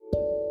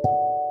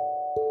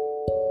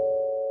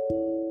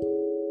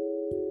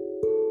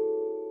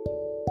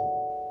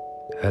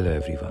Hello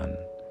everyone,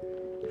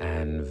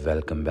 and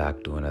welcome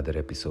back to another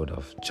episode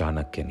of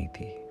Chanakya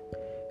Niti,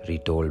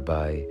 retold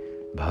by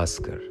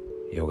Bhaskar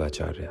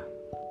Yogacharya.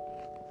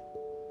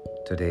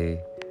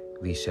 Today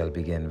we shall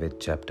begin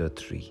with chapter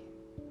 3.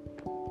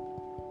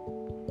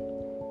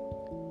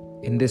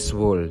 In this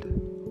world,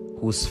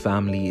 whose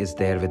family is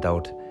there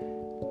without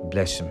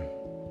blession,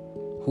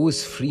 who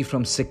is free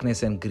from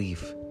sickness and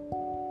grief,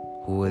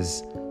 who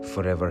is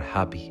forever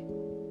happy.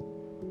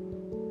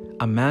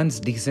 A man's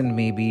descent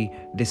may be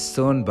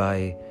discerned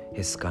by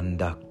his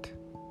conduct,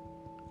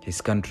 his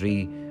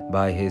country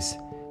by his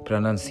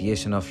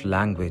pronunciation of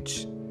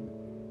language,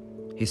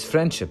 his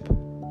friendship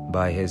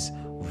by his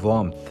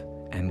warmth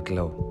and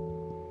glow,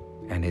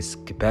 and his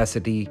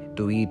capacity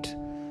to eat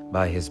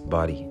by his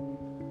body.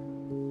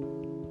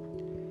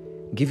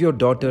 Give your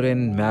daughter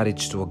in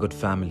marriage to a good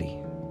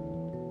family.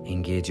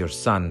 Engage your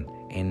son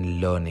in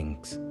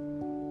learnings.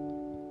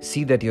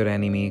 See that your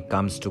enemy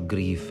comes to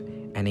grief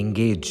and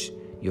engage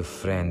your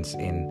friends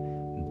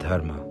in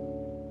dharma.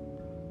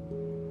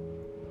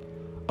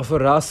 Of a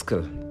rascal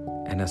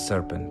and a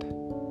serpent,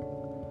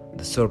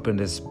 the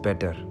serpent is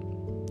better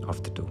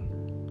of the two.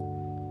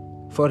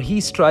 For he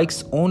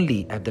strikes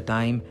only at the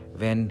time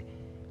when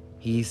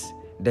he is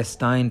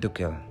destined to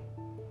kill,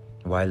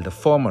 while the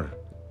former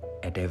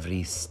at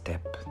every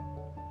step.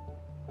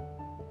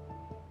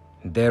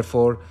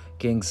 Therefore,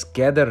 kings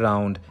gather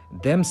round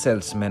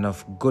themselves men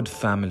of good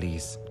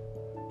families,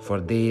 for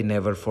they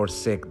never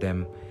forsake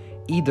them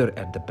either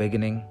at the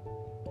beginning,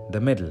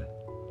 the middle,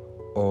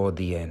 or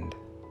the end.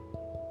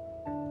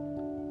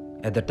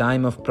 At the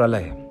time of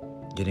Pralaya,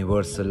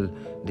 universal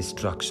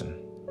destruction,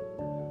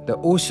 the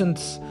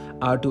oceans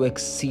are to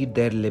exceed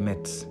their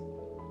limits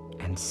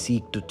and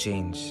seek to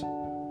change.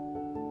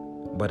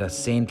 But a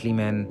saintly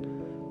man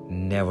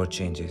never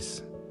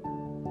changes.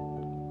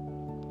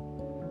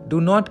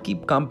 Do not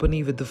keep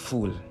company with the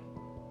fool,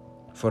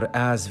 for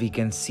as we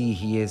can see,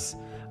 he is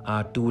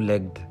a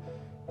two-legged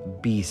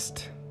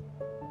beast.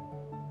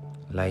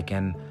 Like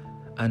an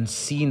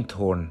unseen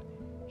thorn,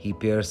 he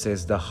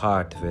pierces the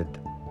heart with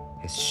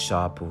his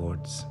sharp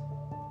words.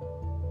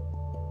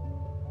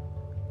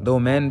 Though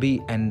men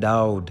be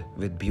endowed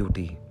with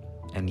beauty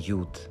and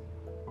youth,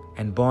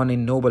 and born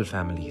in noble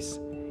families,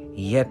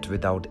 yet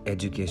without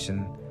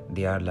education,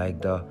 they are like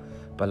the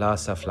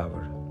palasa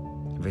flower,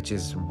 which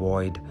is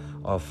void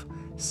of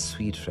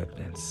sweet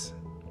fragrance.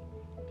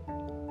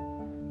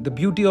 The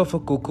beauty of a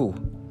cuckoo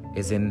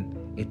is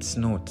in its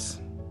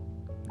notes,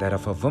 that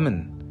of a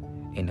woman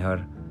in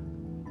her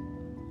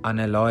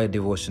unalloyed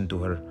devotion to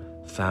her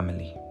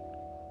family,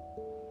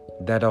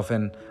 that of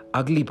an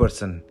ugly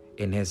person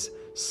in his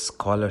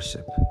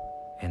scholarship,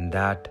 and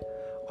that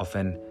of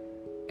an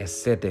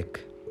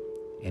ascetic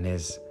in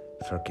his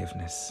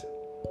forgiveness.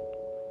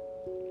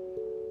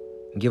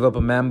 Give up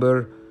a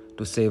member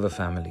to save a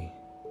family.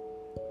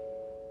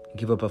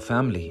 Give up a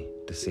family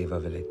to save a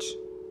village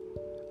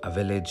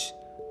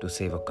to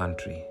save a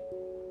country,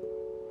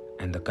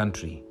 and the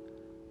country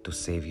to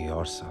save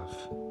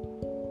yourself.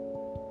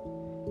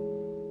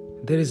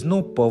 There is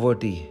no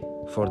poverty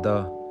for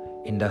the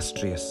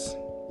industrious.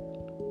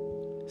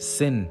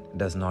 Sin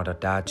does not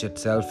attach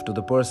itself to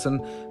the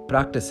person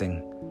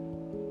practicing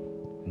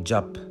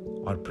jap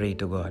or pray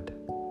to God.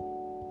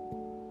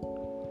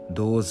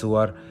 Those who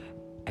are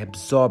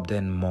absorbed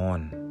in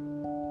mourn,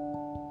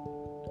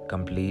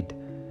 complete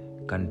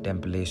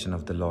contemplation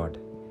of the Lord,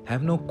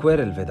 have no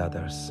quarrel with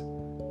others.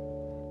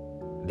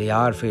 They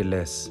are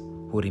fearless,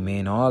 who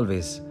remain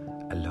always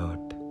alert.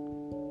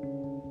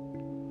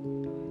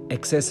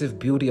 Excessive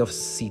beauty of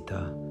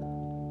Sita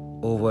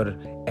over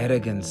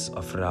arrogance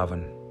of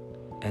Ravan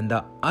and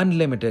the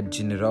unlimited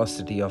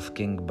generosity of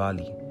King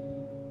Bali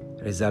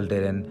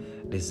resulted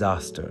in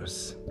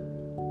disasters.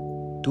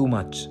 Too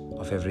much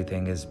of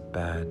everything is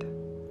bad.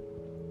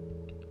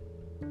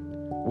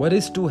 What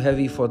is too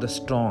heavy for the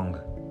strong,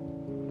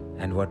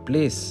 and what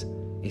place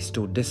is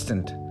too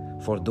distant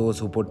for those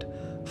who put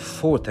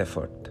forth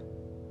effort?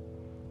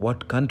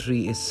 What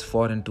country is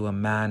foreign to a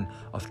man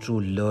of true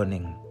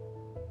learning?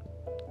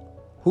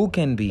 Who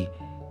can be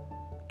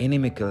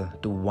inimical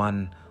to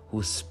one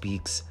who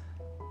speaks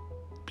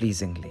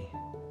pleasingly?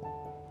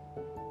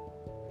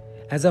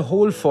 As a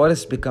whole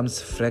forest becomes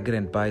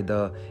fragrant by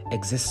the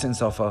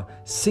existence of a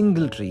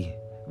single tree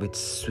with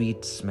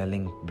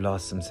sweet-smelling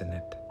blossoms in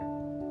it,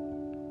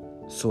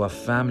 so a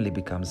family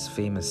becomes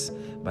famous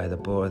by the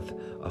birth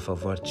of a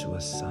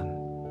virtuous son.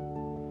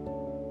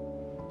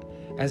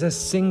 As a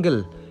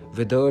single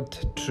withered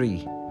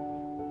tree,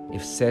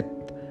 if set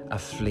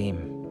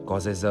aflame,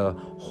 causes a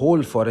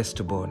whole forest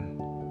to burn,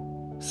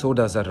 so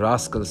does a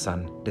rascal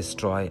son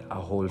destroy a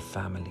whole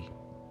family.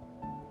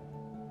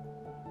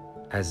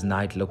 As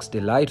night looks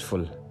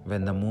delightful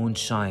when the moon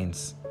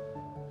shines,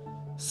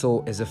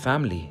 so is a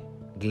family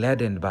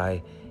gladdened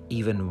by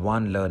even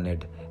one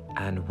learned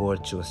and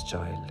virtuous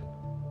child.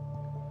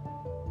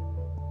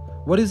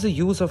 What is the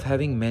use of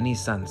having many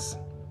sons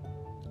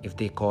if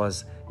they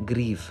cause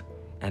grief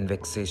and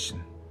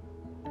vexation?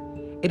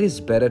 It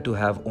is better to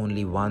have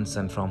only one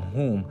son from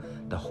whom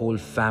the whole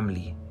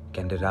family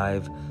can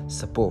derive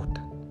support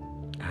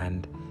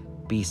and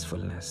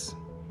peacefulness.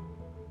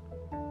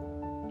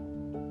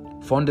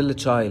 Fondle a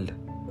child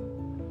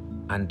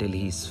until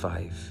he is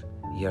 5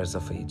 years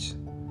of age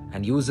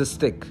and use a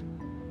stick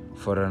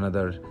for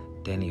another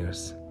 10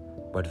 years.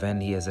 But when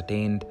he has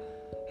attained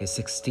his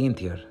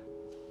 16th year,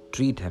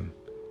 treat him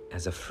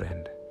as a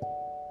friend.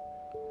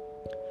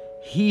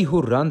 He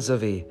who runs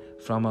away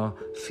from a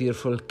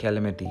fearful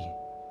calamity,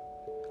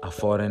 a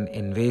foreign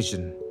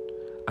invasion,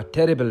 a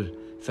terrible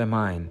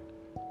famine,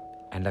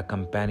 and a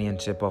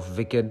companionship of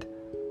wicked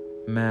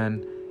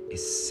man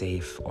is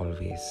safe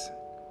always.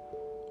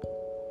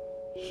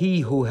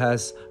 He who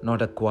has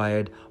not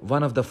acquired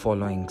one of the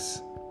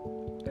followings: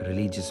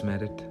 religious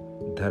merit,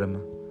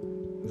 dharma,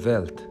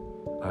 wealth,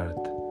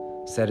 earth,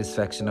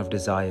 satisfaction of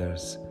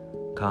desires,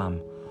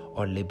 calm,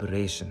 or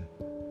liberation,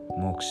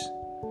 moksha,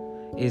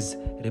 is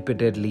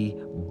repeatedly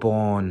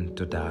born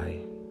to die.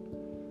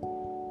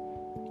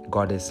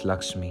 Goddess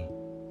Lakshmi,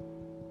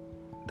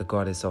 the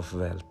goddess of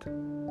wealth,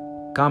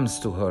 comes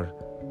to her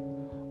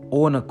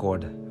own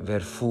accord where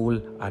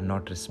fools are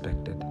not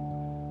respected.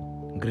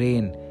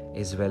 Grain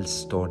is well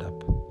stored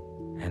up,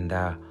 and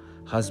the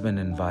husband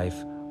and wife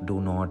do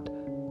not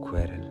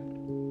quarrel.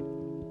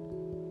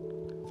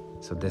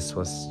 So this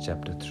was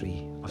chapter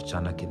 3 of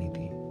Chanakya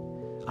Niti.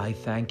 I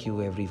thank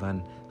you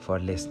everyone for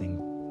listening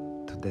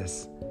to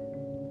this,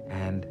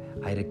 and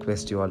I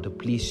request you all to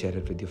please share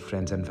it with your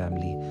friends and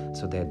family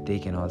so that they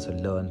can also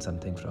learn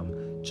something from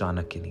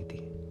Chanakya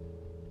Niti.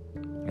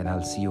 And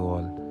I'll see you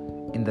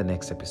all in the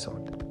next episode.